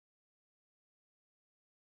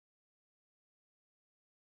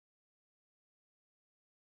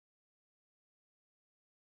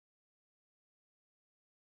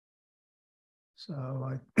So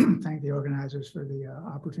I thank the organizers for the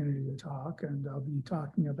opportunity to talk, and I'll be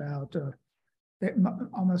talking about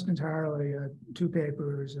almost entirely 2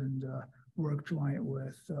 papers and work joint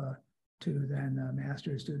with 2 then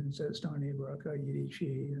master's students at Stony Brook,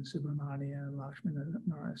 Yidi and Subramananian and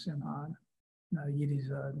Lakshinarasimhan. Yidi's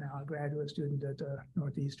now a graduate student at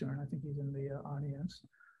Northeastern. I think he's in the audience.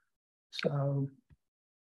 So,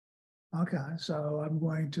 okay, so I'm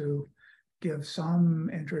going to give some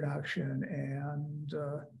introduction and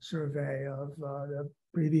survey of the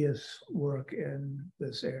previous work in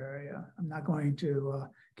this area. I'm not going to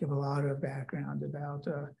give a lot of background about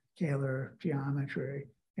Kähler geometry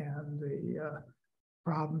and the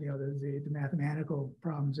problem, the mathematical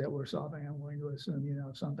problems that we're solving. I'm going to assume you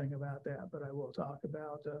know something about that, but I will talk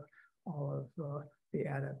about all of the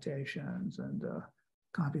adaptations and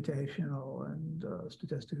computational and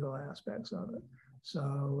statistical aspects of it.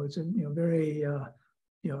 So it's a very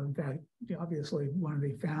in fact, obviously one of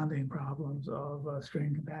the founding problems of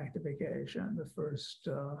string compactification. The first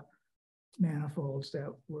manifolds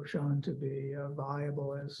that were shown to be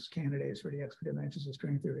viable as candidates for the expert dimensions of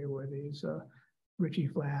string theory were these Ricci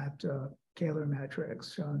flat Kähler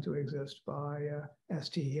metrics shown to exist by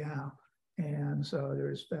St-Yau. And so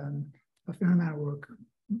there's been a fair amount of work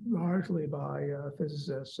largely by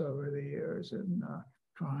physicists over the years in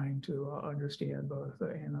trying to understand both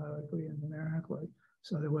analytically and numerically.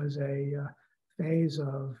 So there was a phase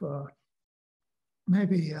of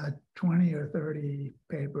maybe 20 or 30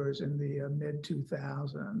 papers in the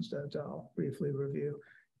mid-2000s that I'll briefly review.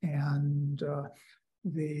 And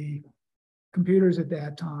the computers at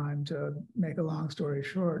that time, to make a long story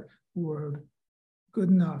short, were good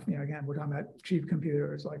enough, again, we're talking about cheap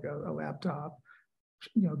computers like a laptop,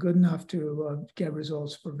 good enough to get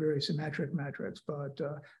results for very symmetric metrics, but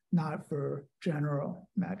not for general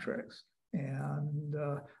metrics. And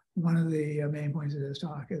one of the main points of this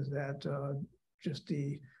talk is that just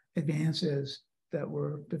the advances that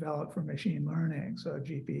were developed for machine learning, so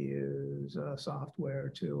GPUs, software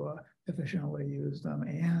to efficiently use them,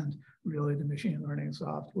 and really the machine learning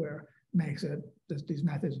software makes these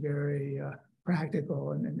methods very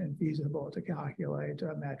practical and feasible to calculate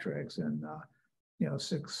metrics and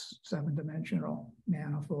 6, 7-dimensional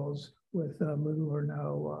manifolds with little or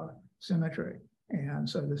no symmetry. And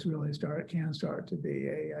so this really can start to be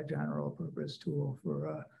a general purpose tool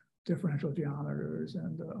for differential geometers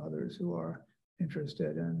and others who are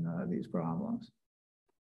interested in these problems.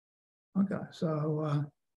 Okay, so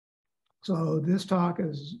this talk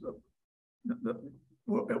is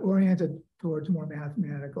oriented towards more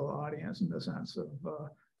mathematical audience in the sense of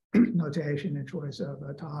notation and choice of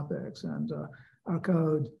topics. And our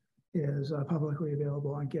code is publicly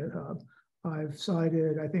available on GitHub. I've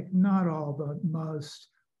cited, I think not all, but most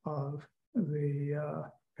of the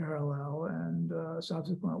parallel and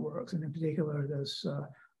subsequent works, and in particular this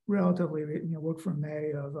relatively work from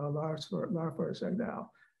May of Larfors et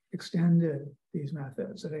al. Extended these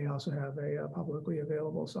methods. So they also have a publicly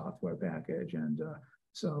available software package, and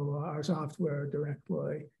so our software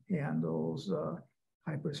directly handles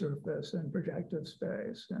hypersurface and projective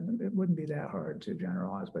space, and it wouldn't be that hard to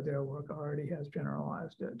generalize, but their work already has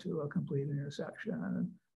generalized it to a complete intersection and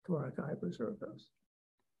toric hypersurface.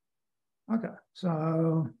 Okay,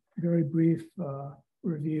 so very brief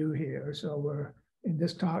review here. So we're in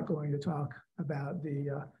this talk going to talk about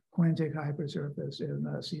the quintic hypersurface in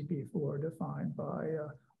CP4 defined by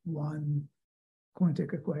one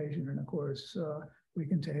quintic equation, and of course we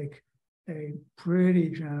can take a pretty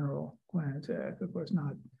general quintic, of course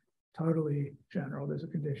not totally general. There's a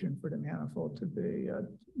condition for the manifold to be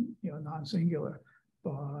non-singular,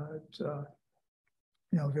 but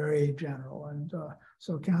very general. And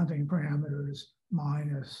so counting parameters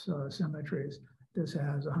minus symmetries, this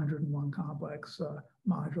has 101 complex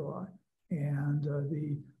moduli. And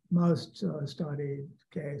the most studied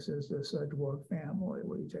case is this dwarf family,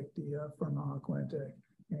 where you take the Fermat quintic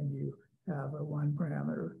and you have a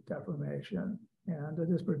 1-parameter deformation. And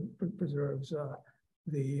this preserves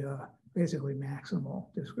the basically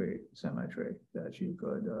maximal discrete symmetry that you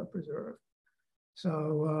could preserve.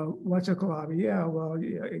 So what's a Calabi-Yau? Well,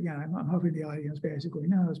 again, I'm hoping the audience basically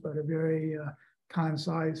knows, but a very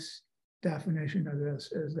concise definition of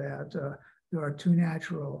this is that there are 2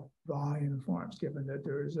 natural volume forms, given that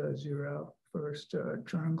there is a 0 first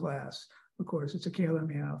Chern class. Of course, it's a Kähler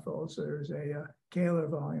manifold, so there's a Kähler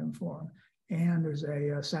volume form, and there's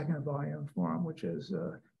a second volume form, which is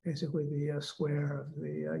basically the square of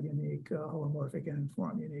the unique holomorphic end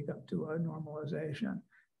form, unique up to a normalization.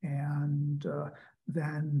 And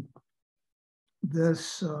then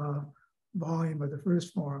this volume of the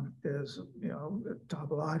first form is,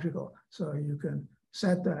 topological. So you can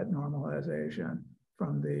set that normalization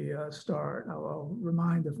from the start. I'll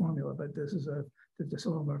remind the formula, but this is the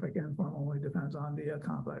holomorphic end form only depends on the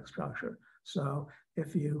complex structure. So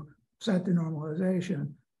if you set the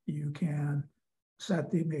normalization, you can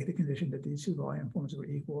make the condition that these two volume forms are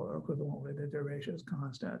equal or equivalently that their ratio is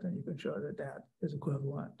constant, and you can show that that is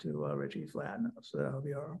equivalent to Ricci flatness. So that'll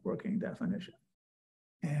be our working definition.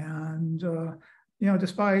 And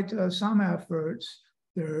despite some efforts,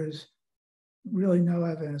 there's really no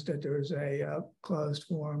evidence that there's a closed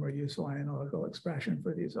form or useful analytical expression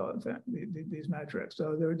for these metrics.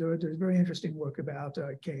 So there's very interesting work about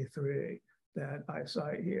K3 that I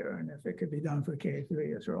cite here, and if it could be done for K3,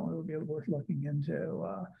 it certainly would be worth looking into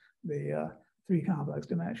the 3 complex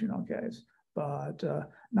dimensional case. But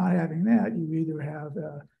not having that, you either have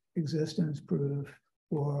existence proof,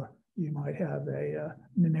 or you might have a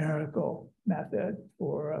numerical method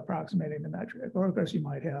for approximating the metric, or of course you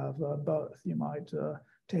might have both. You might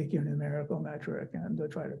take your numerical metric and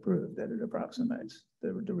try to prove that it approximates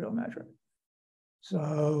the real metric.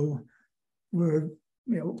 So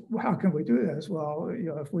how can we do this? Well,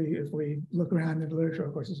 if we look around in the literature,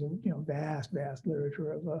 of course, there's a vast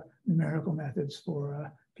literature of numerical methods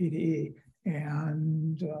for PDE,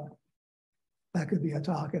 and that could be a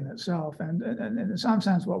talk in itself. And in some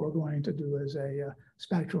sense, what we're going to do is a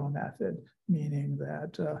spectral method, meaning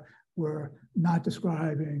that we're not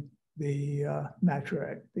describing the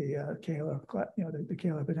metric, the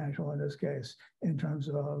Kähler potential in this case, in terms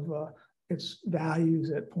of its values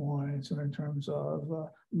at points, or in terms of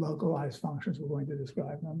localized functions. We're going to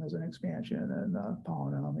describe them as an expansion in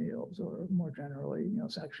polynomials, or more generally,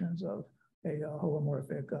 sections of a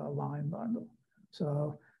holomorphic line bundle.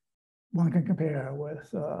 So one can compare with,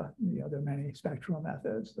 there are many spectral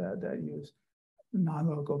methods that use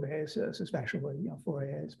non-local basis, especially,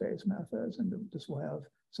 Fourier space methods, and this will have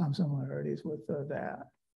some similarities with that.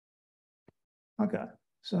 Okay.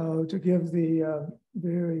 So to give the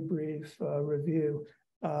very brief review,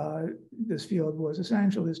 this field was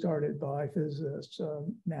essentially started by physicists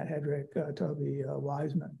Matt Hedrick, Toby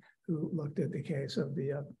Wiseman, who looked at the case of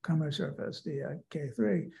the Kummer surface, the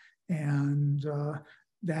K3, and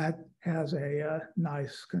that has a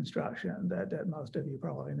nice construction that most of you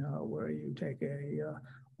probably know, where you take a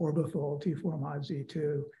orbifold T4 mod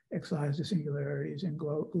Z2, excise to singularities, and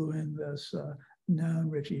glue in this known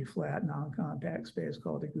Ricci flat non-compact space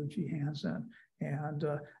called the Gucci-Hansen. And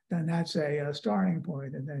then that's a starting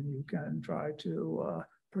point, and then you can try to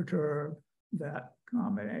perturb that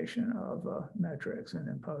combination of metrics and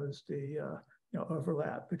impose the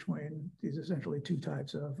overlap between these essentially 2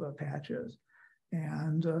 types of patches.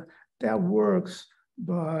 And that works,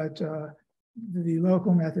 but the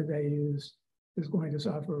local method they use is going to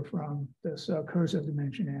suffer from this cursive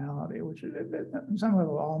dimensionality, which at some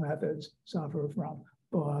level all methods suffer from,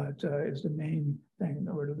 but is the main thing,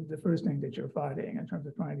 or the first thing that you're fighting in terms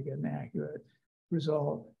of trying to get an accurate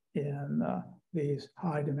result in these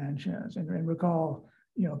high dimensions. And recall,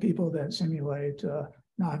 people that simulate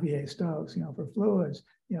Navier-Stokes, for fluids,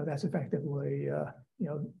 that's effectively,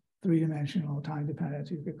 3-dimensional time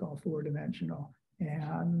dependence, you could call 4-dimensional.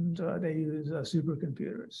 And they use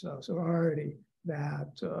supercomputers. So already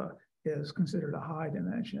that is considered a high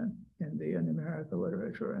dimension in the numerical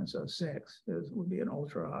literature. And so 6 would be an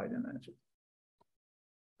ultra high dimension.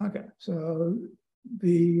 Okay, so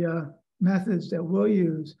the methods that we'll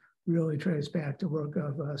use really trace back to work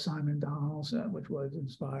of Simon Donaldson, which was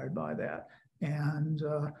inspired by that. And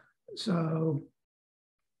so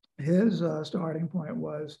his starting point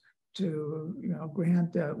was to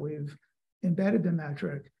grant that we've embedded the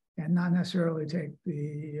metric and not necessarily take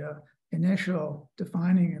the initial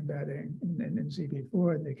defining embedding in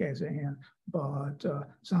CP4 in the case at hand, but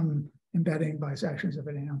some embedding by sections of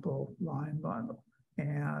an ample line bundle.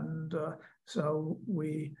 And so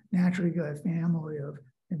we naturally get a family of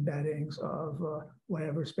embeddings of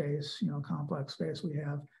whatever space, complex space we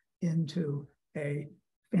have, into a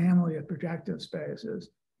family of projective spaces.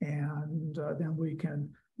 And then we can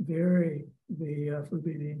vary the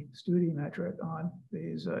Fubini-Studi metric on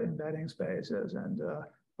these embedding spaces, and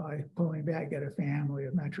by pulling back, get a family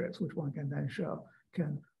of metrics, which one can then show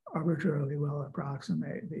can arbitrarily well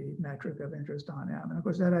approximate the metric of interest on M. And of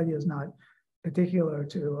course, that idea is not particular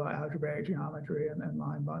to algebraic geometry and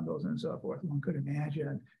line bundles and so forth. One could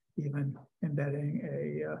imagine even embedding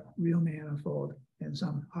a real manifold in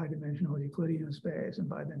some high-dimensional Euclidean space, and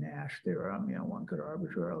by the Nash theorem, one could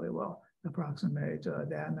arbitrarily well approximate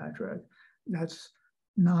that metric. That's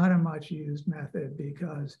not a much used method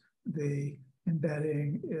because the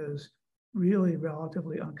embedding is really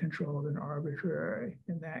relatively uncontrolled and arbitrary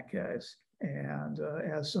in that case, and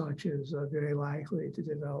as such is very likely to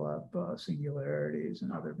develop singularities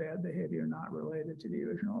and other bad behavior not related to the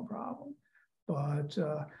original problem. But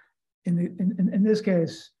in this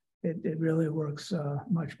case, it really works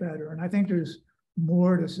much better. And I think there's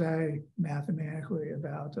more to say mathematically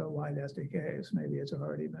about why that's the case. Maybe it's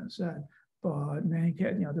already been said, but in any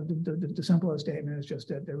case, the simplest statement is just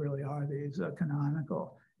that there really are these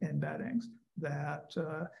canonical embeddings that,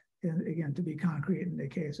 again, to be concrete in the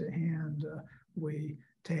case at hand, we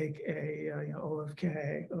take a O of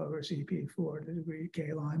k over CP4 to the degree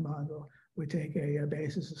k line bundle. We take a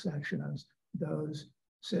basis of sections. Those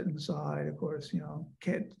sit inside, of course,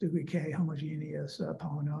 degree k homogeneous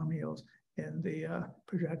polynomials in the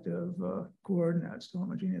projective coordinates, the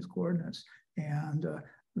homogeneous coordinates. And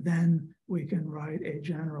then we can write a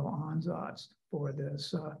general ansatz for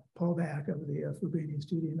this pullback of the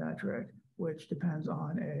Fubini-Studi metric, which depends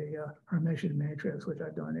on a Hermitian matrix, which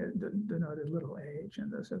I've denoted little h in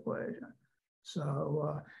this equation.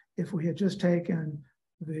 So if we had just taken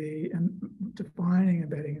the defining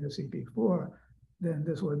embedding into CP4, then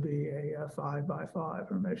this would be a 5 by 5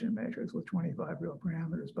 Hermitian matrix with 25 real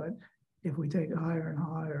parameters. But if we take higher and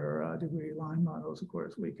higher degree line models, of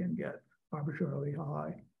course, we can get arbitrarily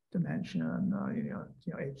high dimension,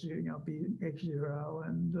 H0, H0,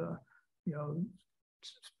 and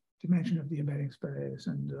dimension of the embedding space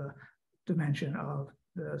and dimension of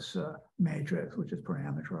this matrix, which is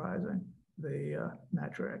parameterizing the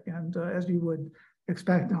metric. And as you would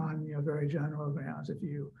expect on very general grounds, if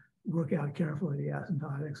you work out carefully the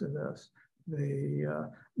asymptotics of this,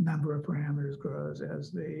 the number of parameters grows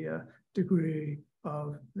as the degree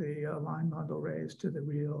of the line bundle raised to the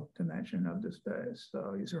real dimension of the space.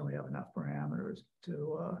 So you certainly have enough parameters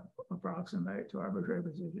to approximate to arbitrary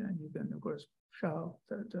precision. And you can, of course, show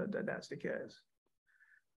that that's the case.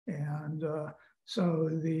 And so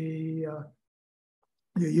the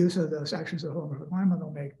use of the sections of the homomorphic line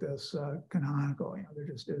bundle make this canonical. There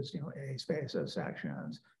just is a space of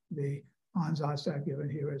sections. The ansatz that given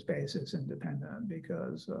here is basis independent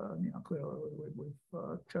because clearly we've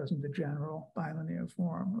chosen the general bilinear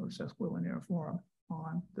form or sesquilinear form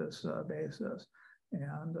on this basis,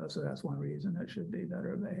 and so that's one reason it should be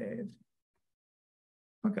better behaved.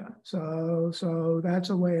 Okay, so that's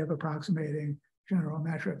a way of approximating general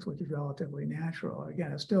metrics, which is relatively natural.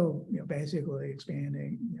 Again, it's still basically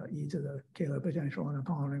expanding e to the Kähler potential on a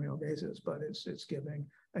polynomial basis, but it's giving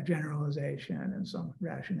a generalization and some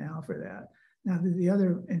rationale for that. Now, the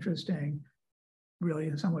other interesting, really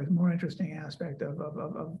in some ways more interesting aspect of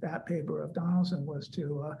that paper of Donaldson was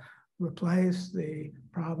to replace the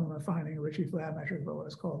problem of finding a Ricci flat metric by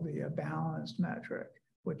what's called the balanced metric,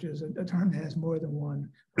 which is a term that has more than one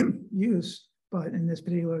use, but in this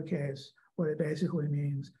particular case, what it basically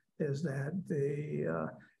means is that the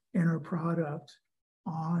inner product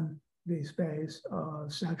on the space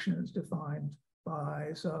of sections defined by,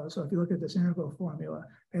 so if you look at this integral formula,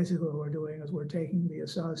 basically what we're doing is we're taking the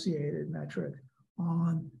associated metric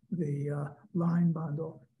on the line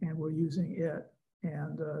bundle and we're using it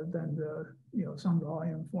and then the some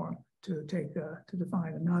volume form to take to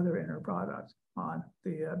define another inner product on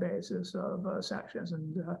the basis of sections.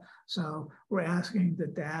 And so we're asking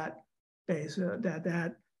that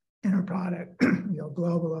inner product,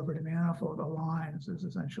 global over the manifold aligns is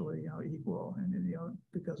essentially equal, and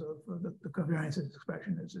because of the covariance of this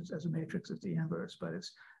expression is as a matrix, it's the inverse, but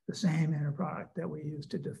it's the same inner product that we use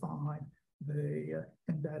to define the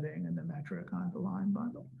embedding and the metric on the line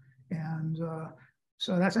bundle, and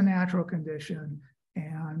so that's a natural condition,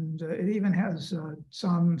 and it even has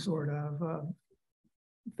some sort of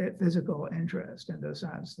physical interest in the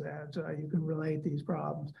sense that you can relate these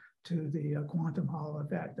problems to the quantum Hall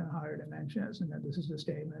effect in higher dimensions. And then this is a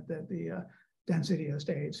statement that the density of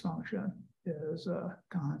states function is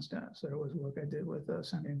constant. So there was work I did with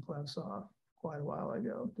Semyon Klevtsov quite a while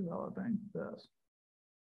ago developing this.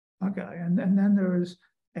 Okay, and then there's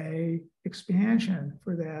a expansion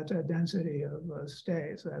for that density of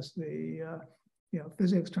states. That's the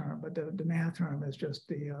physics term, but the math term is just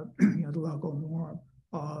the the local norm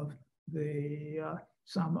of the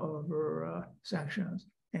sum over sections.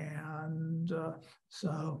 And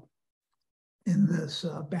so in this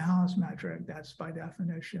balance metric, that's by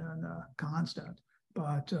definition constant.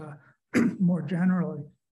 But more generally,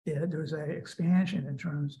 there's an expansion in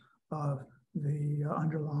terms of the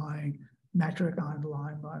underlying metric on the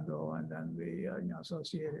line bundle, and then the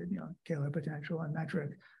associated Kähler potential and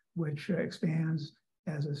metric, which expands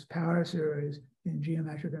as this power series in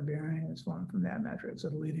geometric invariance form from that metric. So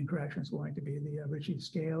the leading correction is going to be the Ricci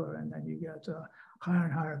scalar, and then you get higher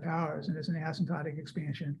and higher powers, and it's an asymptotic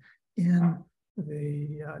expansion in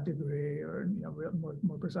the degree, or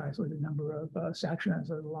more precisely, the number of sections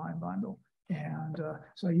of the line bundle. And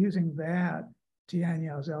so using that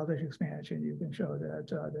Tian-Yau-Zeldovich expansion, you can show that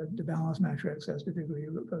the balance matrix as the degree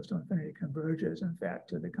goes to infinity converges, in fact,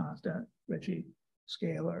 to the constant Ricci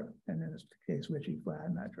scalar, and in this case, Ricci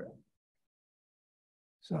flat metric.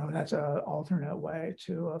 So that's an alternate way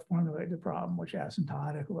to formulate the problem, which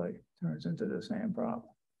asymptotically turns into the same problem.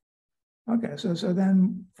 Okay, so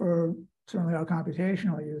then for certainly our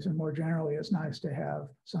computational use, and more generally, it's nice to have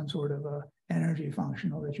some sort of a energy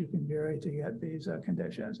functional that you can vary to get these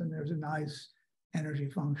conditions. And there's a nice energy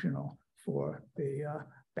functional for the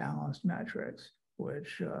balanced metrics,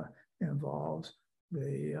 which involves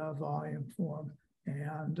the volume form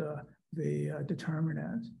and the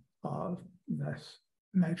determinant of this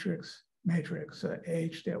matrix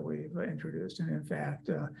H that we've introduced. And in fact,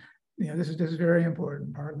 this is very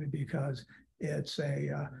important, partly because it's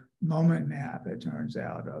a moment map, it turns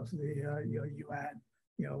out, of the UN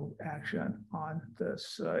action on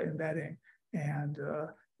this embedding, and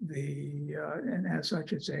and as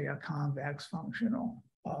such, it's a convex functional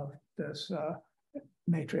of this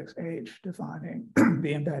matrix H defining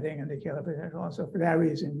the embedding and the Calabi-Yau. So for that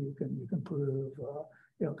reason, you can prove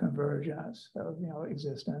convergence of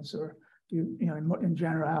existence, or in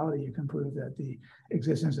generality, you can prove that the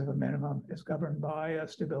existence of a minimum is governed by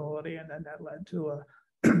stability, and then that led to a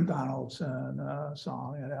Donaldson,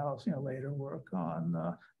 Song et al. Later work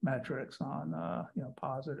on metrics on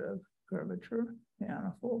positive curvature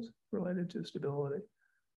manifolds related to stability.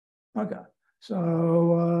 Okay,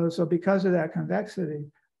 so because of that convexity,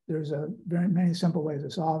 there's very many simple ways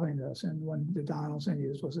of solving this, and one the Donaldson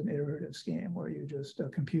used was an iterative scheme where you just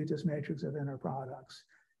compute this matrix of inner products,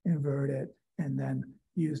 invert it, and then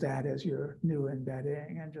use that as your new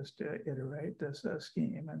embedding and just iterate this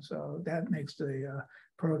scheme. And so that makes the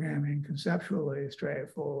programming conceptually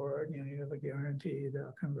straightforward. You have a guaranteed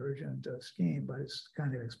convergent scheme, but it's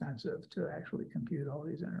kind of expensive to actually compute all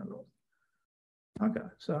these integrals. Okay,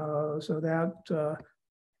 so that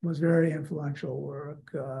was very influential work.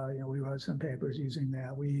 We wrote some papers using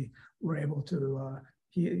that. We were able to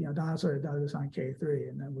Donaldson had done this on K3,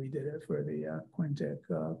 and then we did it for the quintic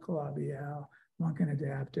Calabi-Yau. One can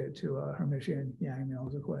adapt it to Hermitian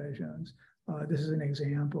Yang-Mills equations. This is an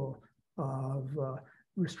example of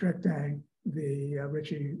restricting the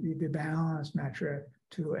Ricci, the balance metric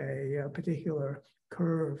to a particular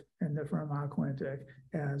curve in the Fermat quintic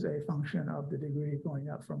as a function of the degree going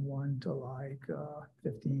up from 1 to like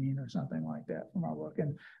 15 or something like that from our work.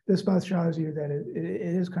 And this both shows you that it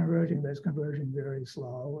is converging, but it's converging very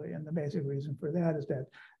slowly. And the basic reason for that is that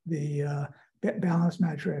the balance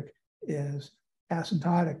metric is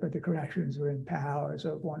asymptotic, but the corrections are in powers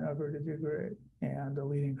of 1 over the degree, and the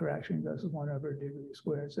leading correction goes with 1 over degree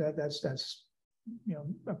squared. So that's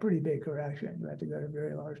a pretty big correction. You have to go to a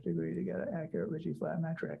very large degree to get an accurate Ricci flat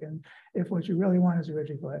metric. And if what you really want is a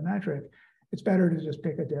Ricci flat metric, it's better to just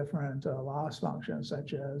pick a different loss function,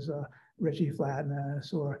 such as Ricci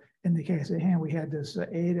flatness, or in the case at hand, we had this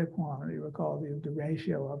eta quantity, recall the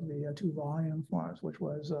ratio of the two volume forms, which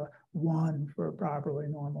was 1 for properly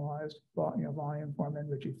normalized volume form in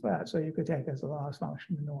Ricci flat. So you could take as a loss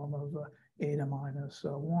function the norm of eta minus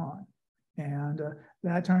 1. And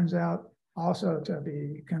that turns out also to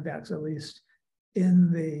be convex, at least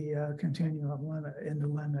in the continuum limit, in the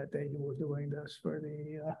limit that you were doing this for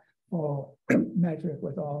the full metric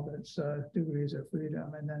with all of its degrees of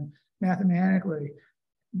freedom. And then mathematically,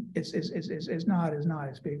 it's not as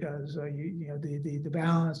nice because the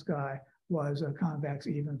balanced guy was convex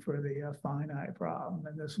even for the finite problem,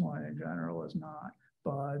 and this one in general is not.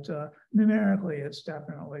 But numerically, it's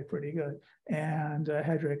definitely pretty good. And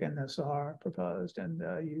Hedrick and Nassar proposed and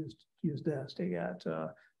used this to get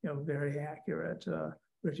very accurate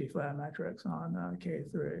Ricci flat metrics on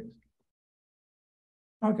K3s.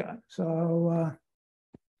 Okay,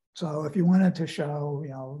 so if you wanted to show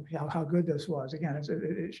how good this was, again,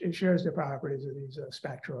 it shares the properties of these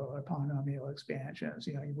spectral or polynomial expansions.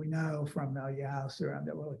 We know from Yau's theorem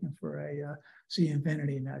that we're looking for a C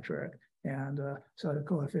infinity metric. And so the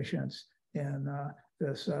coefficients in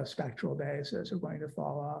this spectral basis are going to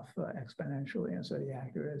fall off exponentially. And so the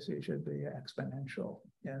accuracy should be exponential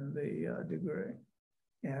in the degree.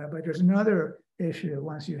 Yeah, but there's another issue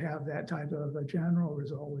once you have that type of a general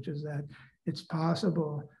result, which is that it's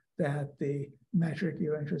possible that the metric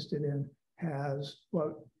you're interested in has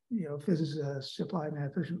what physicists apply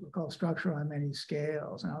mathematics called structure on many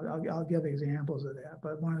scales, and I'll give examples of that.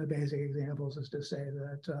 But one of the basic examples is to say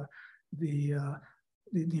that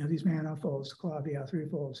these manifolds, Calabi-Yau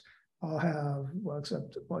threefolds, all have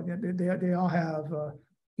they all have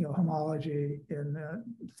homology in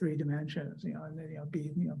 3 dimensions, and then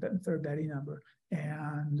B third Betti number,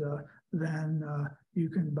 and then you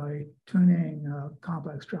can, by tuning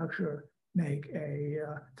complex structure, make a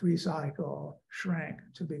 3-cycle shrink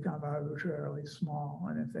to become arbitrarily small.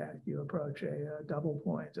 And in fact, you approach a double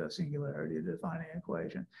point singularity defining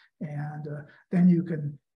equation. And then you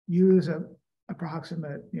can use a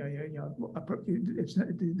approximate, it's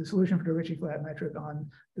the solution for the Ricci flat metric on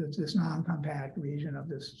this non-compact region of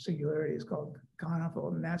this singularity is called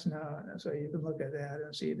conifold, and that's known. So you can look at that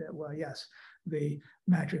and see that, well, yes, the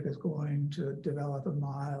metric is going to develop a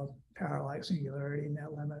mild parallel singularity in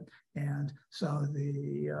that limit, and so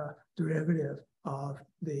the derivative of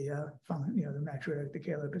the the metric, the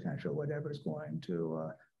Kähler potential, whatever is going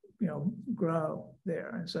to grow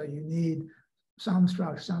there, and so you need some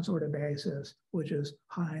structure, some sort of basis, which is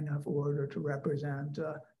high enough order to represent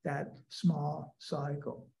that small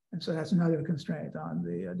cycle. And so that's another constraint on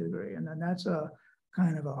the degree. And then that's a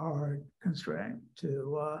kind of a hard constraint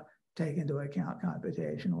to take into account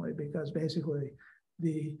computationally, because basically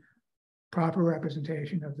the proper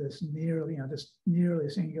representation of this nearly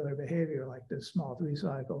singular behavior, like this small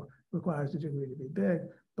 3-cycle, requires the degree to be big.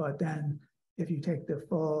 But then if you take the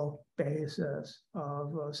full basis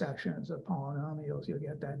of sections of polynomials, you'll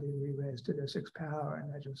get that degree raised to the 6th power,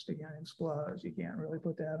 and that just again explodes. You can't really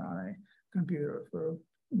put that on a computer for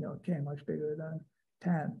k much bigger than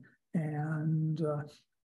 10. And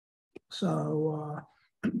so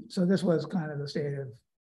this was kind of the state of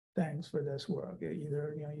things for this work.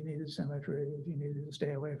 Either you needed symmetry, if you needed to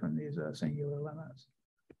stay away from these singular limits.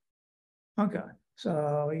 Okay,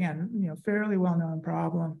 so again, fairly well-known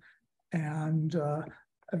problem. And a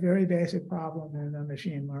very basic problem in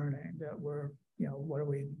machine learning that we're, what are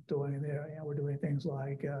we doing there? We're doing things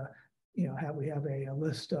like, we have a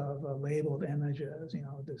list of labeled images.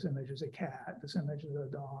 This image is a cat. This image is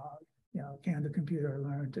a dog. Can the computer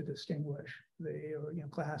learn to distinguish or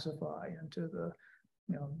classify into the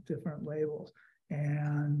different labels?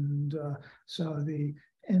 And so the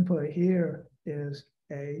input here is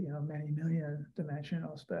a many million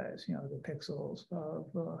dimensional space. The pixels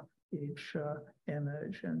of each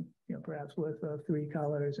image, and perhaps with 3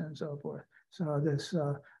 colors and so forth. So this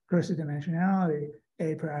recursive dimensionality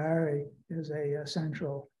a priori is a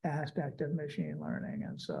central aspect of machine learning,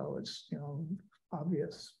 and so it's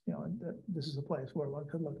obvious that this is a place where one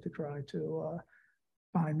could look to try to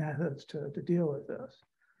find methods to deal with this.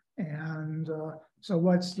 And so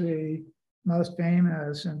what's the most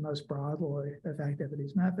famous and most broadly effective of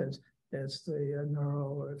these methods? It's the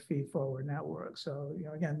neural or feed-forward network. So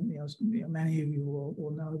again, many of you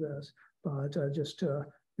will know this, but just to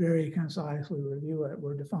very concisely review it,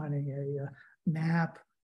 we're defining a map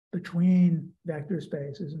between vector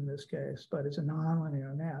spaces in this case, but it's a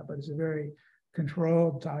nonlinear map, but it's a very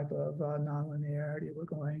controlled type of nonlinearity. We're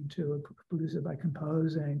going to produce it by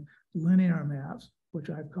composing linear maps, which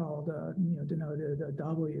I've called, denoted a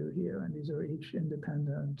W here, and these are each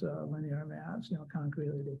independent linear maps.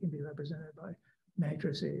 Concretely, they can be represented by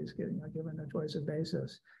matrices, given a choice of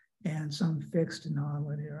basis, and some fixed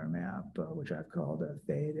nonlinear map, which I've called a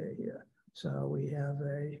theta here. So we have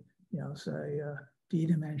a, say,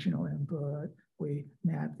 d-dimensional input. We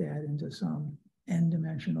map that into some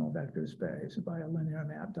n-dimensional vector space by a linear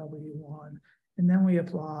map W1, and then we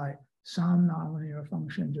apply some nonlinear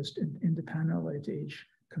function just independently to each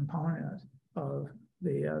component of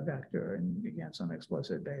the vector, and again, some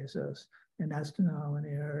explicit basis, and that's the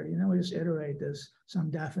nonlinearity. And then we just iterate this some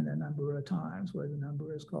definite number of times, where the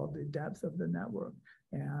number is called the depth of the network.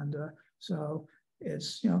 And so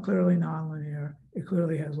it's clearly nonlinear. It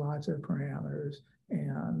clearly has lots of parameters,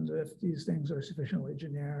 and if these things are sufficiently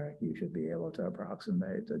generic, you should be able to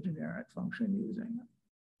approximate a generic function using it.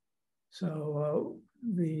 So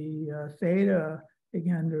the theta,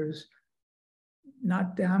 again, there's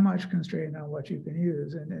not that much constraint on what you can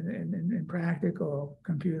use. And in practical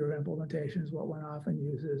computer implementations, what one often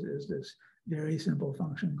uses is this very simple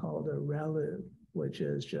function called a ReLU, which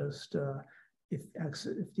is just if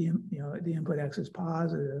the input x is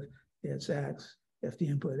positive, it's x. If the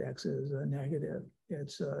input x is negative,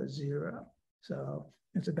 it's 0. So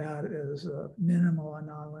it's about as minimal a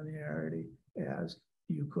nonlinearity as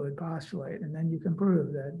you could postulate. And then you can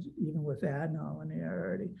prove that even with that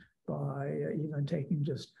nonlinearity, by even taking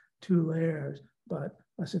just 2 layers, but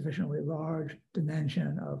a sufficiently large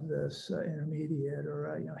dimension of this intermediate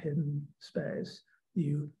or hidden space,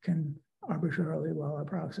 you can arbitrarily well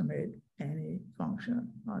approximate any function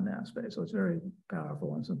on that space. So it's very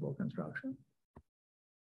powerful and simple construction.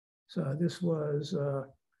 So this was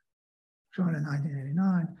shown in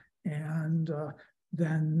 1989, and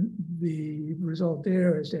then the result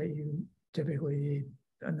there is that you typically need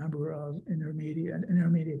a number of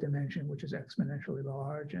intermediate dimension, which is exponentially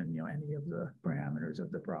large, and any of the parameters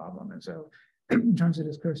of the problem. And so, in terms of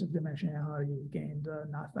discursive dimensionality, you gained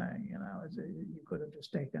nothing. You could have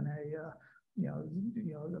just taken a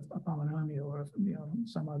polynomial or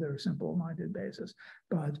some other simple-minded basis,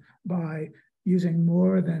 but by using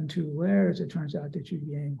more than two layers, it turns out that you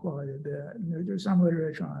gain quite a bit. And there's some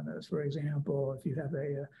literature on this. For example, if you have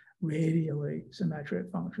a radially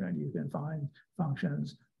symmetric function, you can find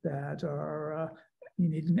functions that are, you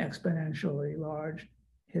need an exponentially large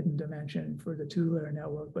hidden dimension for the two-layer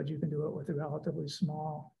network, but you can do it with a relatively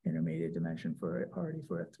small intermediate dimension for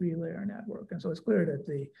a three-layer network. And so it's clear that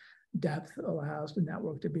the depth allows the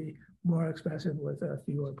network to be more expressive with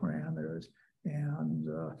fewer parameters. And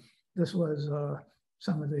this was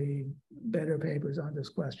some of the better papers on this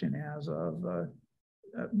question as of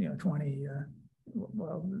 20.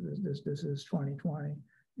 Well, this is 2020,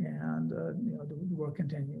 and the work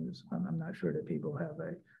continues. I'm not sure that people have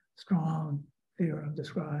a strong theorem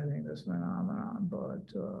describing this phenomenon, but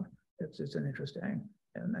it's an interesting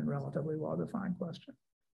and relatively well-defined question.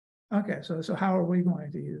 Okay, so how are we going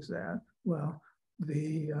to use that? Well,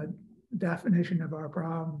 the definition of our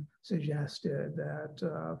problem suggested that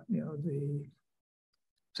the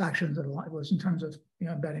sections of the line was in terms of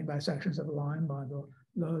embedding by sections of a line bundle.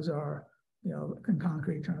 Those are in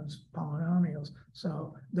concrete terms polynomials,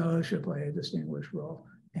 so those should play a distinguished role.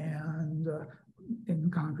 And in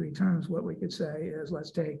concrete terms, what we could say is,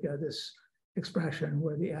 let's take this expression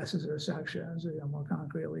where the S's are sections, more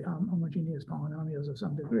concretely homogeneous polynomials of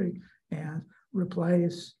some degree, and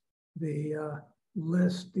replace the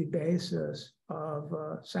the basis of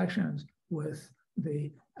sections with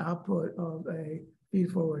the output of a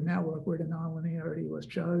feed-forward network where the nonlinearity was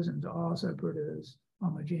chosen to also produce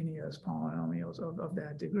homogeneous polynomials of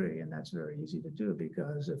that degree. And that's very easy to do,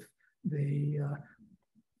 because if the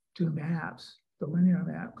two maps, the linear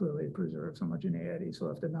map clearly preserves homogeneity. So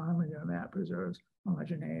if the nonlinear map preserves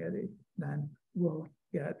homogeneity, then we'll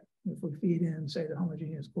get, if we feed in, say, the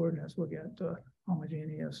homogeneous coordinates, we'll get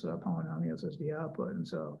homogeneous polynomials as the output. And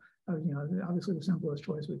so, obviously the simplest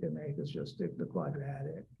choice we can make is just the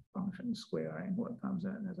quadratic function squaring what comes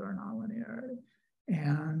in as our nonlinearity.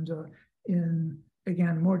 And in,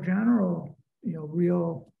 again, more general,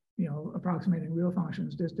 real, approximating real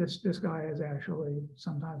functions, this guy is actually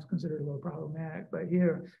sometimes considered a little problematic, but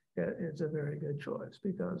here it's a very good choice,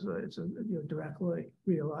 because it's directly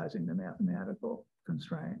realizing the mathematical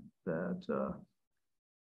constraint that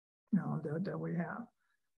that we have.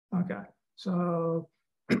 Okay, so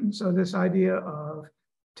this idea of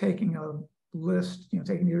taking a list,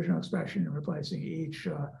 taking the original expression and replacing each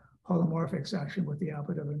holomorphic section with the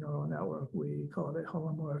output of a neural network, we call it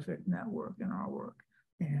holomorphic network in our work.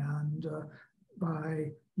 And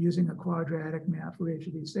by using a quadratic map for each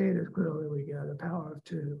of these theta, clearly we get a power of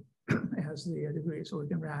 2 as the degree, so we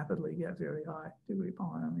can rapidly get very high degree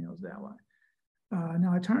polynomials that way.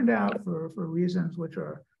 Now, it turned out, for reasons which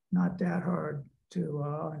are not that hard to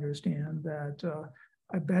understand, that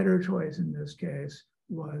a better choice in this case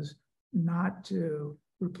was not to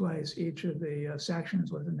replace each of the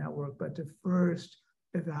sections with a network, but to first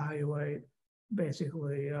evaluate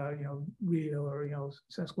basically, real or,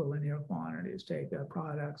 sesquilinear quantities, take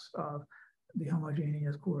products of the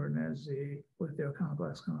homogeneous coordinates Z with their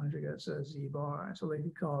complex conjugates Z bar. And so we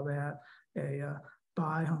could call that a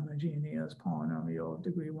bihomogeneous polynomial of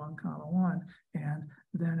degree 1, 1. And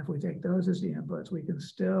then if we take those as the inputs, we can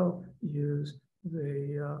still use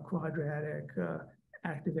the quadratic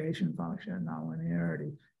activation function,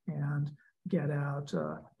 nonlinearity, and get out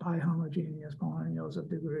bihomogeneous polynomials of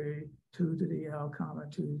degree 2 to the L,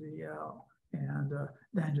 2 to the L, and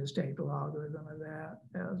then just take the logarithm of that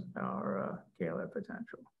as our Kähler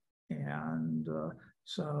potential. And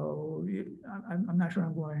so I'm not sure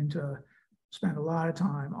I'm going to spend a lot of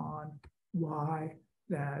time on why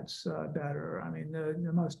that's better. I mean,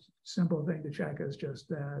 the most simple thing to check is just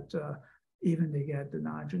that even to get the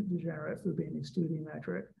non-degenerate Fubini-Studi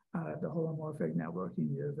metric, the holomorphic network, you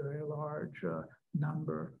need a very large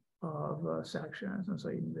number of sections. And so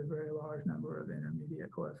you need a very large number of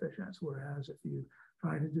intermediate coefficients. Whereas if you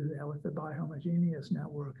try to do that with the bihomogeneous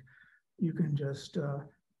network, you can just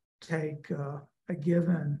take a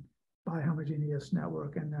given bihomogeneous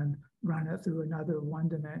network and then run it through another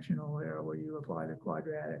one-dimensional layer where you apply the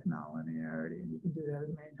quadratic nonlinearity, and you can do that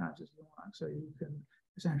as many times as you want. So you can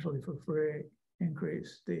essentially for free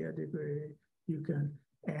increase the degree. You can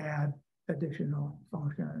add additional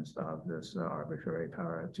functions of this arbitrary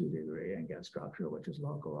power of 2 degree and get structure which is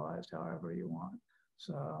localized however you want.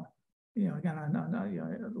 So, again,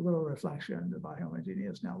 a little reflection, the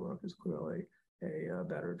bihomogeneous network is clearly a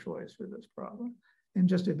better choice for this problem. And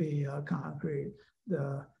just to be concrete,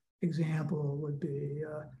 the example would be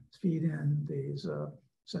feed in these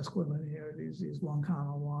sesquilinear, these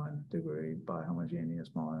 1,1 degree bihomogeneous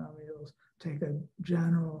polynomials, take a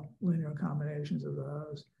general linear combinations of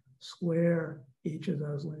those, square each of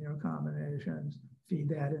those linear combinations, feed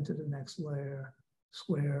that into the next layer,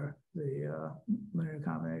 square the linear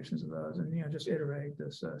combinations of those, and just iterate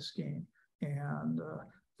this scheme. And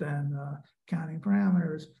then counting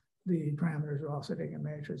parameters, the parameters are all sitting in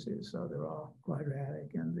matrices, so they're all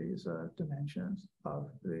quadratic in these dimensions of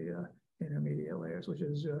the intermediate layers, which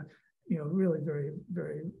is really very,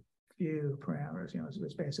 very few parameters.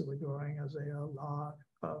 It's basically growing as a log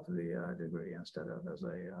of the degree instead of as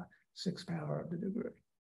a 6th power of the degree.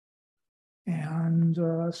 And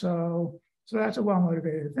so that's a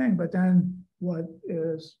well-motivated thing. But then what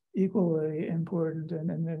is equally important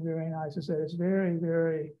and very nice is that it's very,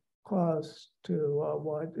 very close to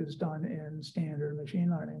what is done in standard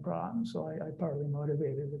machine learning problems. So I partly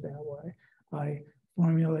motivated it that way. I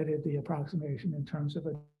formulated the approximation in terms of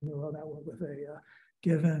a neural network with a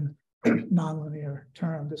given nonlinear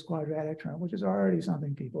term, this quadratic term, which is already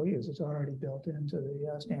something people use. It's already built into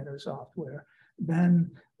the standard software. Then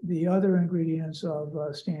the other ingredients of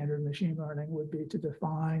standard machine learning would be to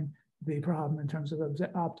define the problem in terms of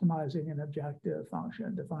optimizing an objective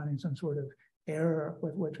function, defining some sort of error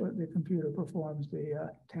with which the computer performs the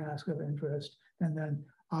task of interest, and then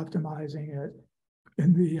optimizing it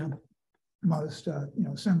in the most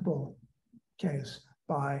simple case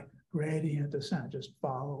by gradient descent, just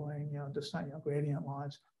following gradient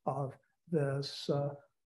lines of this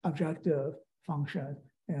objective function.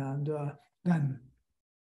 And then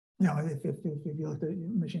if you look at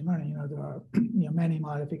machine learning, there are many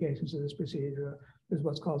modifications of this procedure. There's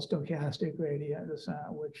what's called stochastic gradient descent,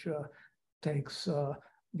 which takes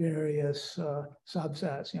various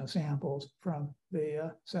subsets, samples from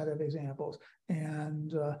the set of examples.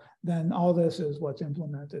 And then all this is what's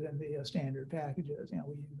implemented in the standard packages.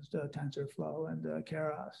 We used TensorFlow and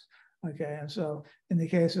Keras. Okay, and so in the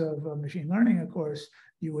case of machine learning, of course,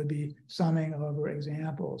 you would be summing over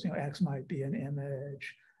examples. X might be an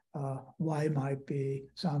image, Y might be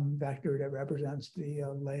some vector that represents the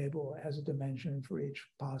label as a dimension for each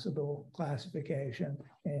possible classification,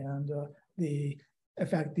 and the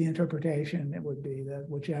interpretation, it would be that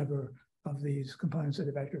whichever of these components of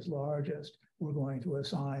the vector is largest, we're going to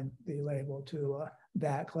assign the label to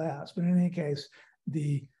that class. But in any case,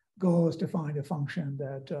 the goal is to find a function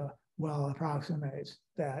that well approximates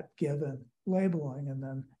that given labeling, and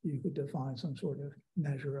then you could define some sort of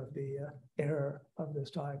measure of the error of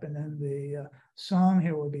this type. And then the sum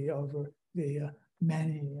here would be over the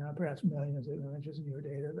many, perhaps millions of images in your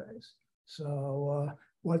database. So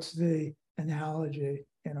what's the analogy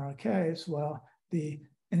in our case? Well, the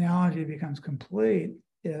analogy becomes complete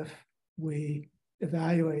if we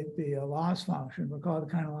evaluate the loss function. Recall the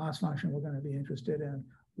kind of loss function we're going to be interested in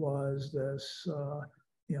was this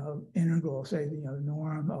integral, say the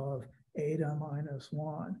norm of eta minus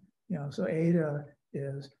 1. So eta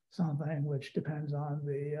is something which depends on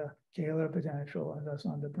the scalar potential and thus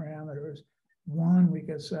on the parameters. 1, we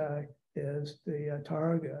could say, is the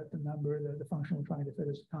target, the number that the function we're trying to fit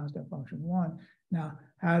is a constant function 1. Now,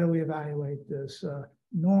 how do we evaluate this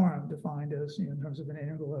norm defined as in terms of an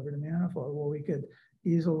integral over the manifold? Well, we could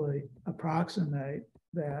easily approximate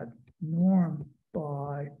that norm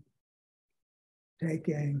by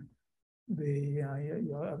taking the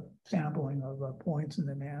sampling of points in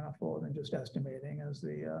the manifold and just estimating as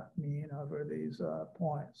the mean over these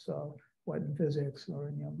points. So what in physics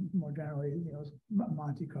or more generally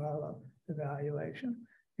Monte Carlo evaluation.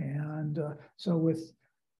 And so with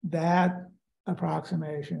that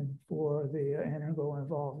approximation for the integral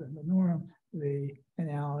involved in the norm, the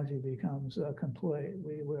analogy becomes complete.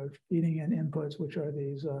 We're feeding in inputs, which are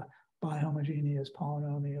these bihomogeneous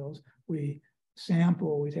polynomials. We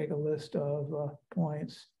sample, we take a list of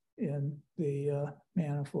points in the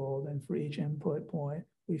manifold, and for each input point,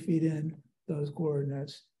 we feed in those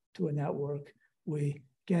coordinates to a network. We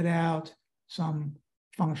get out some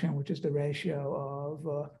function, which is the ratio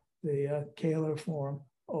of the scalar form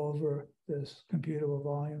over this computable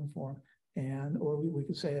volume form. And, or we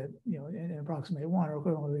could say it, in approximate 1, or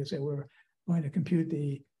equivalently, we could say we're going to compute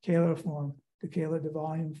the Kähler form, the Kähler to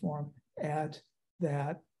volume form at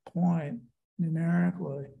that point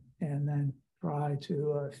numerically, and then try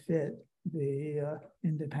to fit the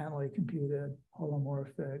independently computed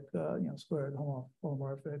holomorphic, squared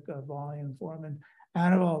holomorphic volume form. And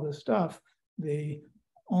out of all this stuff, the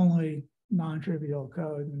only non-trivial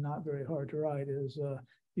code and not very hard to write is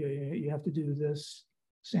you have to do this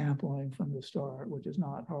sampling from the start, which is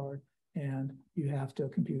not hard. And you have to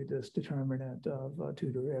compute this determinant of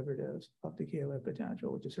two derivatives of the Kähler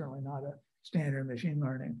potential, which is certainly not a standard machine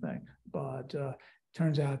learning thing, but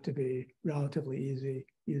turns out to be relatively easy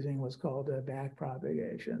using what's called a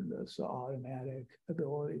backpropagation, this automatic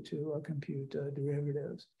ability to compute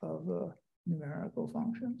derivatives of numerical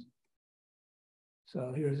functions.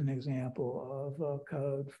 So here's an example of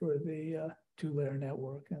code for the two-layer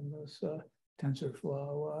network in this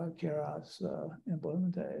TensorFlow Keras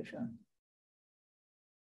implementation.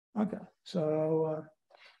 Okay, so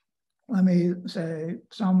let me say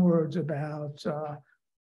some words about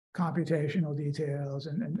computational details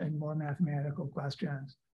and more mathematical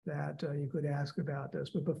questions that you could ask about this.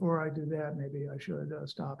 But before I do that, maybe I should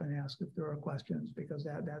stop and ask if there are questions, because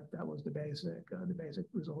that was the basic. The basic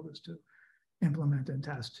result is to implement and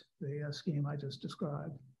test the scheme I just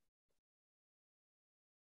described.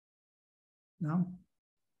 No?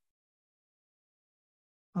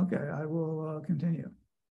 Okay, I will continue.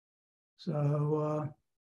 So,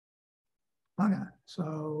 okay,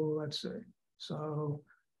 so let's see. So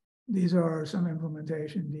these are some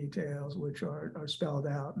implementation details which are spelled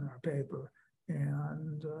out in our paper.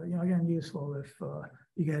 And, again, useful if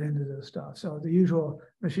you get into this stuff. So the usual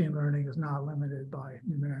machine learning is not limited by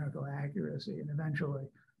numerical accuracy. And eventually,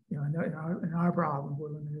 in our problem,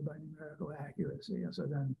 we're limited by numerical accuracy. And so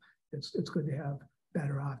then it's good to have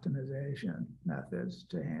better optimization methods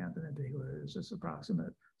to hand. And in particular, there's this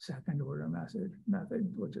approximate second order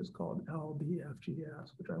method, which is called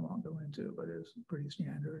LBFGS, which I won't go into, but is pretty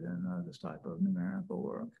standard in this type of numerical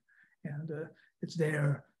work. And it's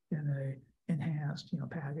there in a enhanced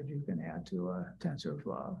package you can add to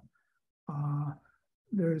TensorFlow.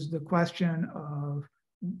 There's the question of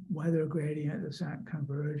whether gradient descent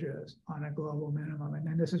converges on a global minimum. And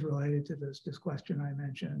then this is related to this question I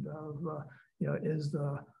mentioned of, is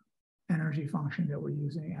the energy function that we're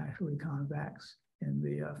using actually convex in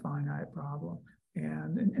the finite problem?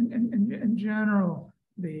 And in general,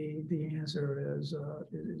 the answer is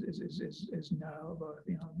no, both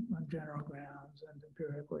on general grounds and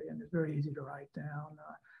empirically, and it's very easy to write down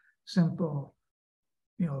simple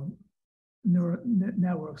neural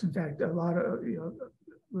networks. In fact, a lot of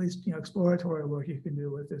at least exploratory work you can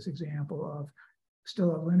do with this example of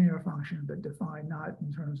still a linear function, but defined not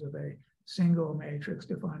in terms of a single matrix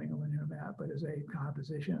defining a linear map, but as a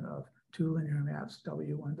composition of two linear maps,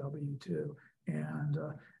 W1, W2, and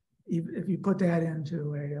if you put that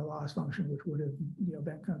into a loss function, which would have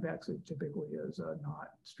been convex, it typically is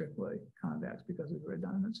not strictly convex because of the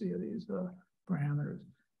redundancy of these parameters.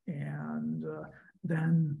 And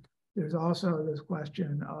then there's also this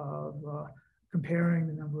question of comparing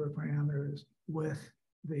the number of parameters with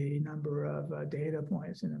the number of data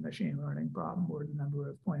points in a machine learning problem, or the number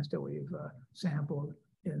of points that we've sampled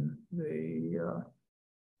in the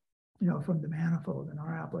from the manifold in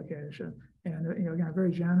our application. And again, a very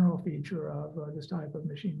general feature of this type of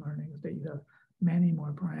machine learning is that you have many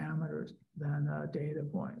more parameters than data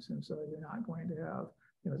points, and so you're not going to have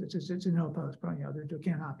it's a no-post problem. There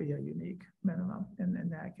cannot be a unique minimum in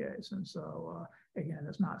that case, and so again,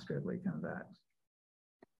 it's not strictly convex.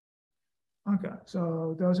 Okay,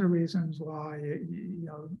 so those are reasons why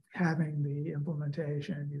having the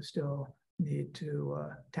implementation, you still need to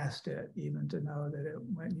test it, even to know that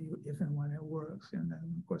if and when it works. And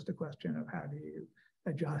then, of course, the question of how do you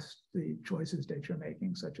adjust the choices that you're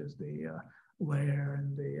making, such as the layer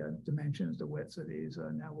and the dimensions, the widths of these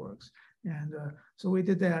networks. And so we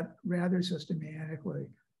did that rather systematically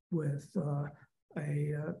with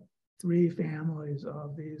three families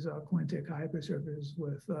of these quintic hypersurfaces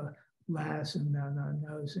with less and then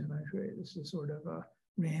no symmetry. This is sort of a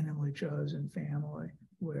randomly chosen family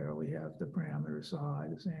where we have the parameter psi,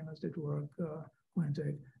 the same as the Dwork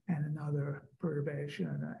quintic, and another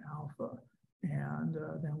perturbation alpha. And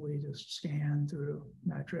then we just scan through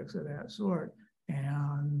metrics of that sort,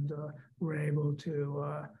 and we're able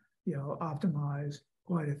to optimize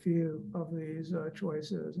quite a few of these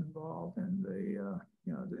choices involved in the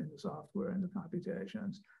in the software and the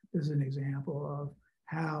computations. This is an example of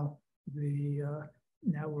how the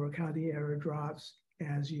network, how the error drops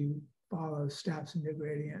as you follow steps in the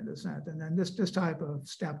gradient descent. And then this type of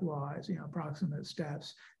stepwise, approximate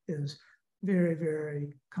steps is very,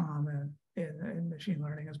 very common in machine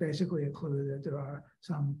learning is basically a clue that there are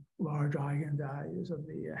some large eigenvalues of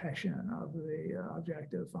the Hessian of the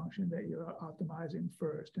objective function that you're optimizing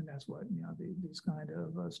first, and that's what these kind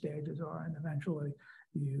of stages are. And eventually,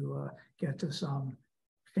 you get to some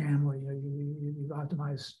family. You've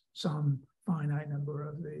optimized some finite number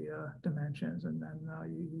of the dimensions, and then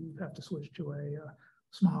you have to switch to a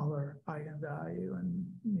smaller eigenvalue, and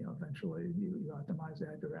eventually you optimize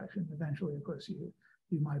that direction. Eventually, of course, you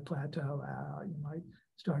might plateau out. You might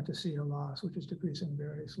start to see a loss, which is decreasing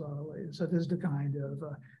very slowly. So this is the kind of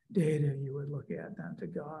data you would look at then to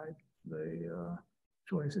guide the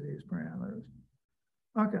choice of these parameters.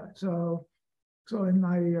 Okay, so in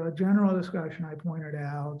my general discussion, I pointed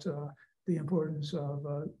out the importance of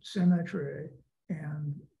symmetry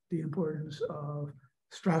and the importance of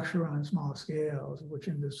structure on small scales, which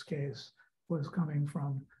in this case was coming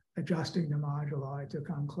from adjusting the moduli to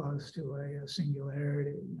come close to a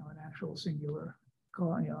singularity, an actual singular,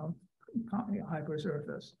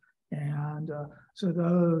 hypersurface. And so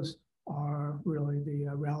those are really the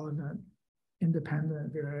relevant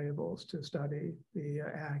independent variables to study the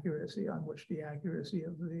accuracy, on which the accuracy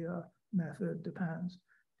of the method depends.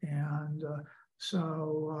 And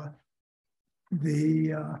so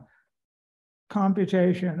the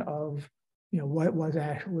computation of what was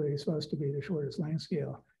actually supposed to be the shortest length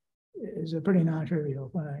scale is a pretty non-trivial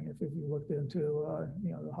thing if you looked into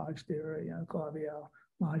the Hodge theory, Calabi-Yau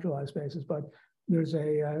moduli spaces. But there's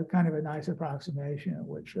a kind of a nice approximation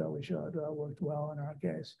which we showed worked well in our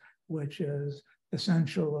case, which is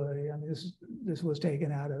essentially, this was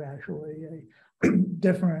taken out of actually a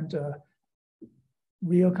different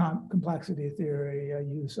real complexity theory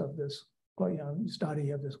use of this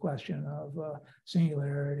study of this question of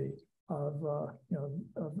singularity of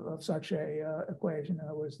such a equation.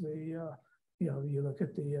 That was the you look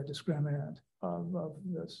at the discriminant of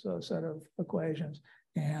this set of equations,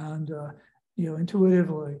 and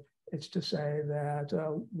intuitively it's to say that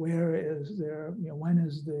where is there, when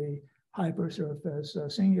is the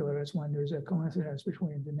hypersurface singular? It's when there's a coincidence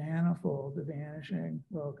between the manifold, the vanishing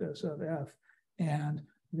locus of f, and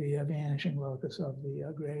the vanishing locus of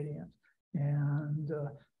the gradient. And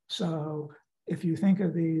so if you think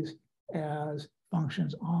of these as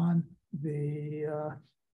functions on the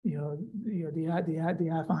the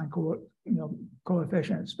affine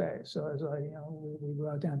coefficient space. So as we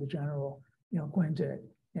wrote down the general quintic,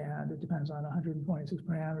 and it depends on 126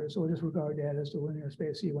 parameters. So we'll just regard that as the linear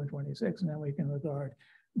space C126, and then we can regard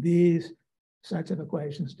these sets of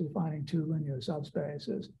equations defining two linear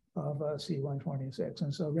subspaces of C126.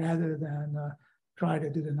 And so rather than try to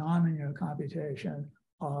do the nonlinear computation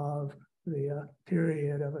of the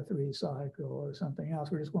period of a 3 cycle or something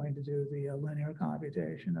else, we're just going to do the linear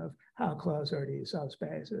computation of how close are these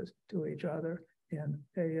subspaces to each other in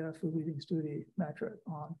a Fubini-Studi metric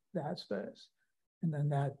on that space. And then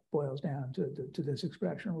that boils down to this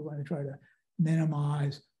expression. We're going to try to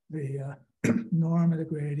minimize the norm of the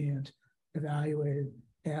gradient evaluated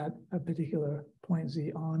at a particular point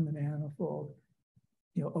Z on the manifold,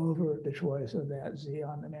 over the choice of that Z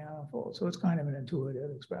on the manifold. So it's kind of an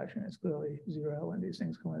intuitive expression. It's clearly zero when these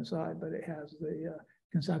things coincide, but it has the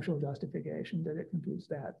conceptual justification that it computes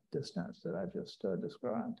that distance that I just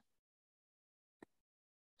described.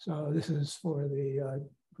 So this is for the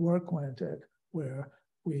work quintic, where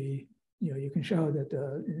we, you can show that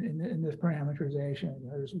in this parameterization,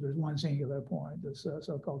 there's one singular point, this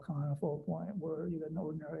so-called conifold point, where you get an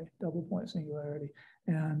ordinary double point singularity.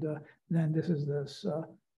 And then this is this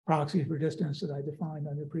proxy for distance that I defined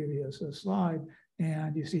on the previous slide.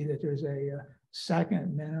 And you see that there's a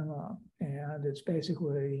second minimum, and it's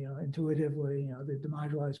basically, intuitively, the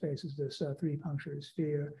moduli space is this 3-punctured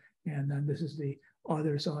sphere. And then this is the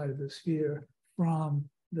other side of the sphere from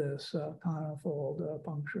this conifold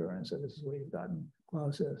puncture. And so this is where you've gotten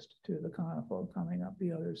closest to the conifold coming up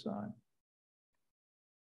the other side.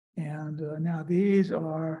 And now these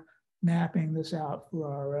are mapping this out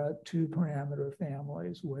for our 2-parameter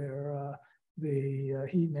families, where the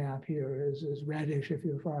heat map here is reddish if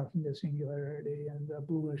you're far from the singularity, and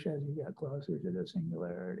bluish as you get closer to the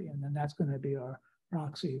singularity. And then that's going to be our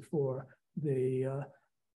proxy for the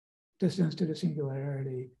distance to the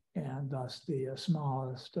singularity, and thus the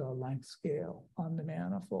smallest length scale on the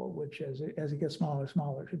manifold, which as it gets smaller,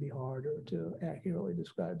 it should be harder to accurately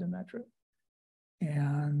describe the metric.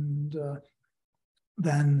 And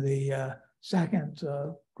then the second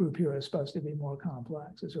group here is supposed to be more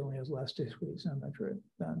complex. It certainly has less discrete symmetry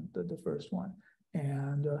than the first one.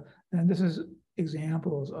 And then this is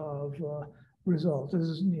examples of results. This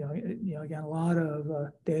is, again, a lot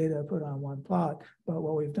of data put on one plot, but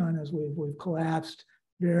what we've done is we've collapsed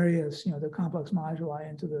various, the complex moduli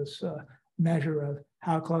into this measure of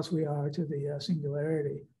how close we are to the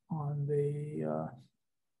singularity on the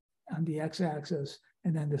x-axis,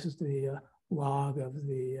 and then this is the log of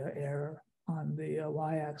the error on the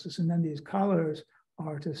y-axis, and then these colors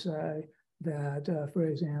are to say that, for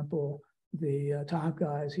example, the top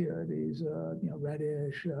guys here, these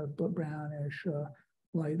reddish, brownish,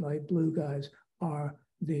 light blue guys, are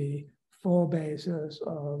the full basis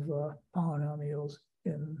of polynomials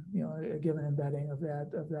in a given embedding of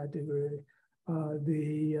that degree.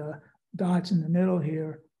 The dots in the middle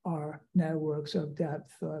here are networks of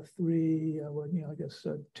depth 3, I guess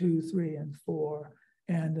 2, 3, and 4,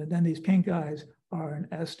 and then these pink guys are an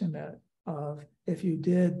estimate of, if you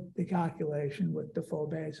did the calculation with the full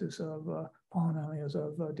basis of polynomials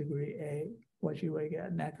of degree 8, what you would get,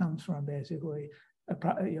 and that comes from basically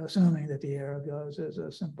assuming that the error goes as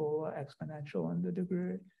a simple exponential in the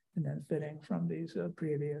degree, and then fitting from these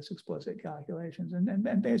previous explicit calculations.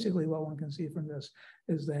 And basically what one can see from this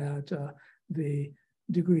is that the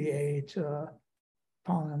degree 8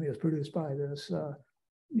 polynomials produced by this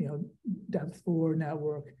depth 4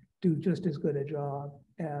 network do just as good a job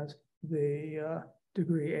as the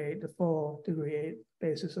degree 8, the full degree 8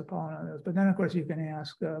 basis of polynomials. But then of course you can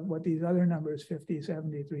ask what these other numbers, 50,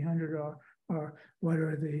 70, 300 are what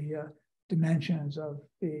are the dimensions of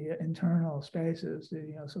the internal spaces,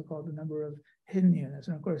 the so-called the number of hidden units.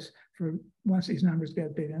 And of course, once these numbers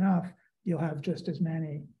get big enough, you'll have just as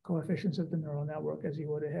many coefficients of the neural network as you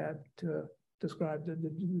would have had to describe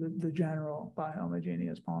the general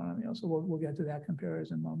bihomogeneous polynomial. So we'll get to that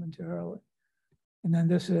comparison momentarily. And then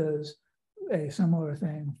this is a similar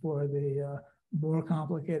thing for the more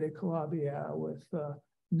complicated Calabi-Yau with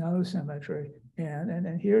no symmetry.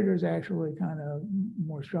 And here there's actually kind of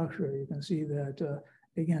more structure. You can see that,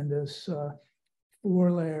 again, this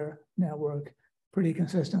 4-layer network pretty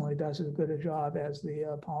consistently does as good a job as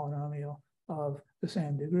the polynomial of the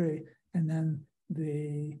same degree. And then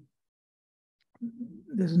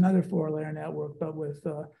there's another 4-layer network, but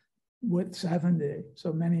with 70,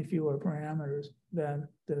 so many fewer parameters than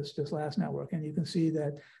this last network. And you can see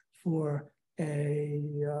that for a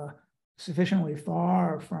sufficiently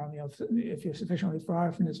far from, if you're sufficiently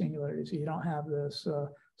far from the singularity, so you don't have this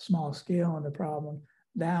small scale in the problem,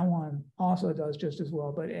 that one also does just as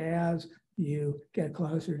well. But as you get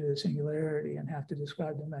closer to the singularity and have to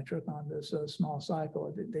describe the metric on this small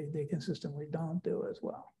cycle, they consistently don't do as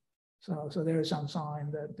well. So there is some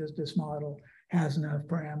sign that this model has enough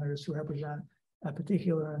parameters to represent a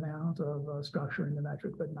particular amount of structure in the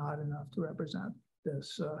metric, but not enough to represent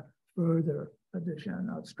this further addition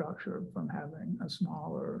of structure from having a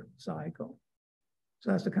smaller cycle.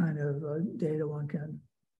 So that's the kind of data one can,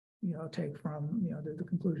 take from, the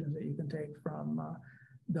conclusions that you can take from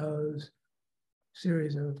those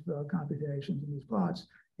series of computations in these plots.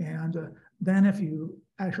 And then if you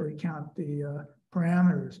actually count the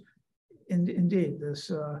parameters, indeed, this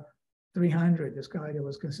 300, this guy that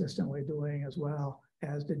was consistently doing as well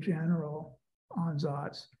as the general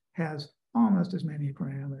ansatz, has almost as many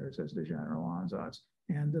parameters as the general ansatz.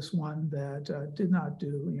 And this one that did not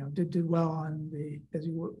do, did well on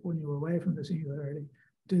when you were away from the singularity,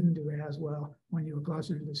 didn't do as well when you were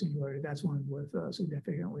closer to the singularity. That's one with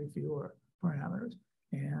significantly fewer parameters.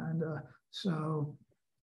 And so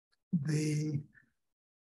it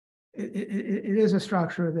is a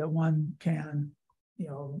structure that one can,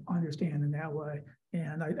 understand in that way.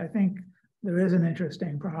 And I think there is an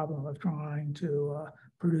interesting problem of trying to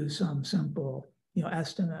produce some simple,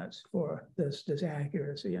 estimates for this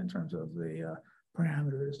accuracy in terms of the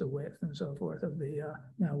parameters, the width, and so forth of the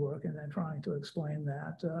network, and then trying to explain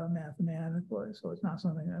that mathematically. So it's not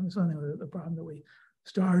something. It's something with the problem that we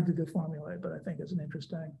started to formulate, but I think it's an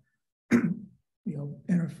interesting,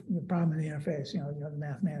 problem in the interface. The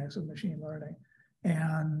mathematics of machine learning,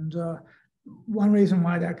 and one reason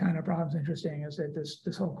why that kind of problem is interesting is that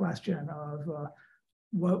this whole question of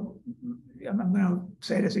I'm going to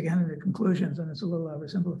say this again in the conclusions, and it's a little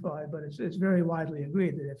oversimplified, but it's very widely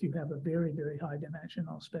agreed that if you have a very, very high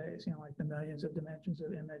dimensional space, like the millions of dimensions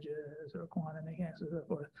of images or quantum mechanics and so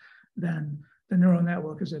forth, then the neural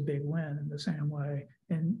network is a big win in the same way.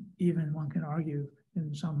 And even one can argue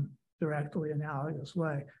in some directly analogous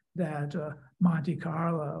way that Monte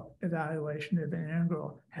Carlo evaluation of an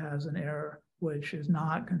integral has an error which is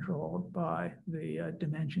not controlled by the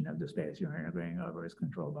dimension of the space you're integrating over. It's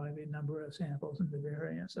controlled by the number of samples and the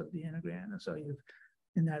variance of the integrand. And so you've,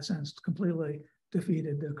 in that sense, completely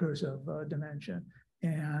defeated the recursive dimension.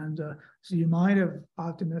 And so you might have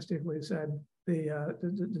optimistically said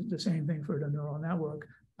the same thing for the neural network,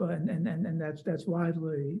 and that's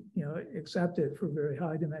widely accepted for very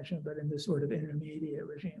high dimension, but in this sort of intermediate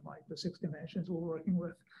regime like the 6 dimensions we're working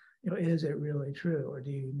with, is it really true, or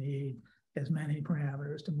do you need as many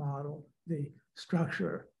parameters to model the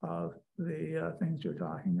structure of the things you're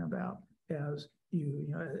talking about as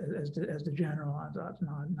as the general ansatz,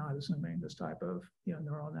 not assuming this type of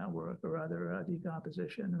neural network or other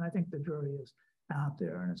decomposition. And I think the jury is out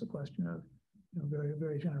there, and it's a question of very,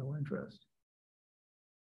 very general interest.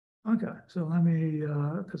 Okay, so let me,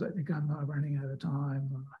 because I think I'm running out of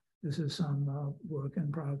time. This is some work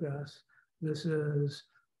in progress. This is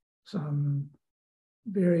some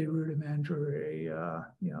very rudimentary,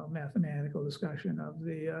 mathematical discussion of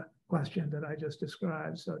the question that I just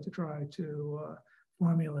described. So to try to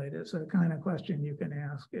formulate it. So the kind of question you can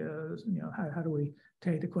ask is, how do we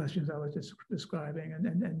take the questions I was just describing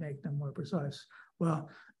and make them more precise? Well,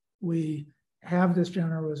 we have this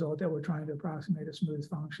general result that we're trying to approximate a smooth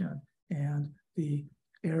function, and the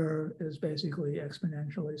error is basically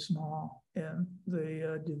exponentially small in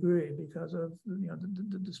the degree because of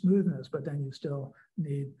the smoothness, but then you still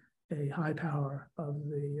need a high power of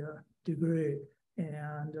the degree.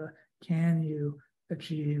 And can you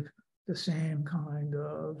achieve the same kind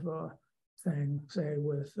of thing, say,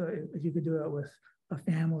 with, if you could do it with a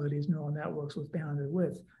family of these neural networks with bounded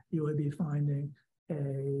width, you would be finding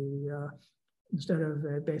instead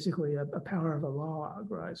of basically a power of a log,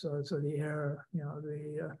 right? So the error,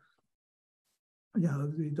 the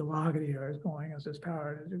log of the error is going as this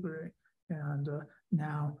power to a degree. And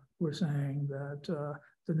now we're saying that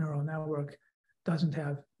the neural network doesn't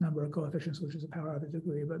have number of coefficients, which is a power of a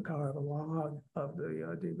degree, but power of a log of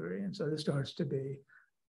the degree. And so this starts to be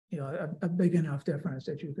a big enough difference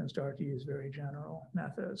that you can start to use very general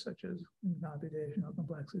methods, such as computational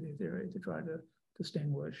complexity theory, to try to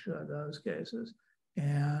distinguish those cases.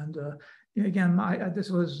 And again, this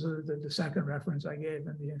was the second reference I gave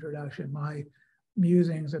in the introduction. My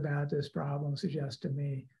musings about this problem suggest to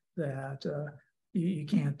me that you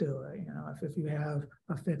can't do it. If you have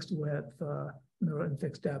a fixed width and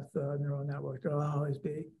fixed depth neural network, there'll always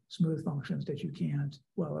be smooth functions that you can't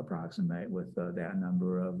well approximate with that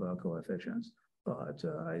number of coefficients. But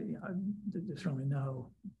there's really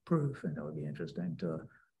no proof, and it would be interesting to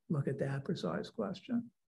look at that precise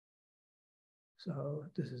question. So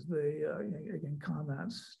this is the, again,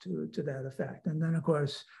 comments to that effect. And then, of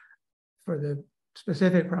course, for the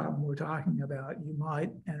specific problem we're talking about, you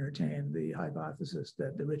might entertain the hypothesis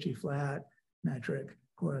that the Ricci flat metric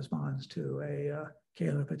corresponds to a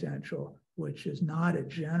Kähler potential, which is not a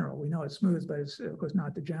general. We know it's smooth, but it's, of course,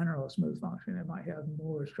 not the general smooth function. It might have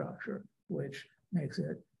more structure, which makes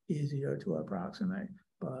it easier to approximate.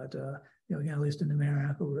 But again, at least the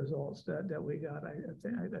numerical results that we got, I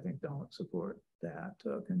think don't support that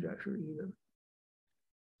conjecture either.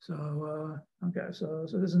 So okay, so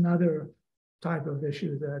this is another type of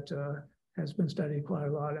issue that has been studied quite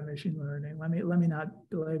a lot in machine learning. Let me not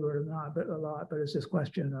belabor it a lot, but it's this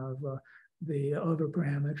question of the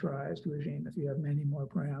overparameterized regime. If you have many more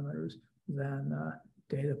parameters than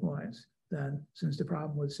data points, then since the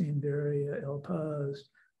problem would seem very ill-posed,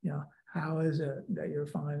 how is it that you're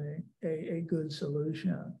finding a good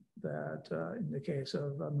solution that, in the case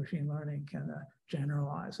of machine learning, can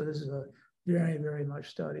generalize? So this is a very, very much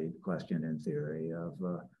studied question in theory of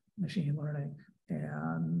machine learning.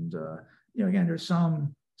 And again, there's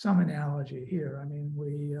some analogy here. I mean,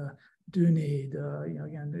 we do need,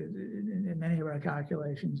 again, in many of our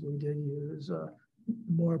calculations, we did use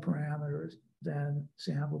more parameters than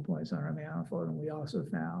sample points on our manifold, and we also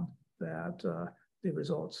found that the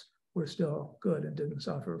results were still good and didn't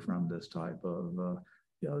suffer from this type of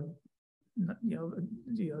the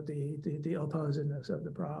opposedness of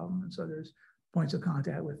the problem. And so there's points of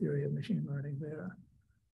contact with theory of machine learning there.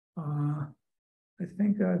 I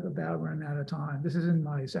think I've about run out of time. This is in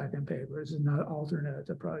my second paper. This is an alternate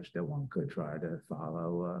approach that one could try to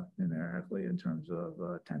follow numerically in terms of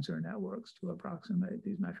tensor networks to approximate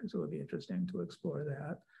these metrics. It would be interesting to explore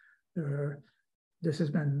that. This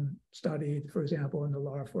has been studied, for example, in the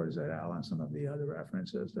Larford et al. And some of the other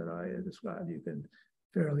references that I described. You can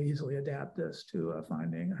fairly easily adapt this to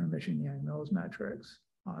finding Hermitian-Yang-Mills metrics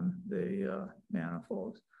on the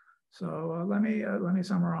manifolds. So let me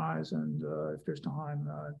summarize, and if there's time,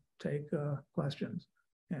 take questions.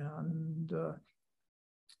 And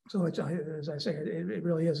so it's, as I say, it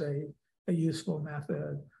really is a useful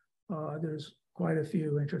method. There's quite a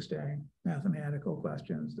few interesting mathematical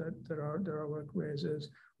questions that our work raises.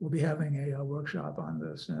 We'll be having a workshop on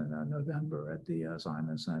this in November at the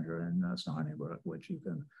Simon Center in Stony Brook, which you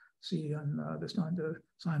can see on the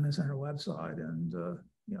Simon Center website. And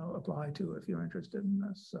apply to if you're interested in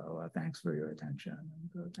this. So thanks for your attention,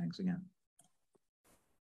 and thanks again.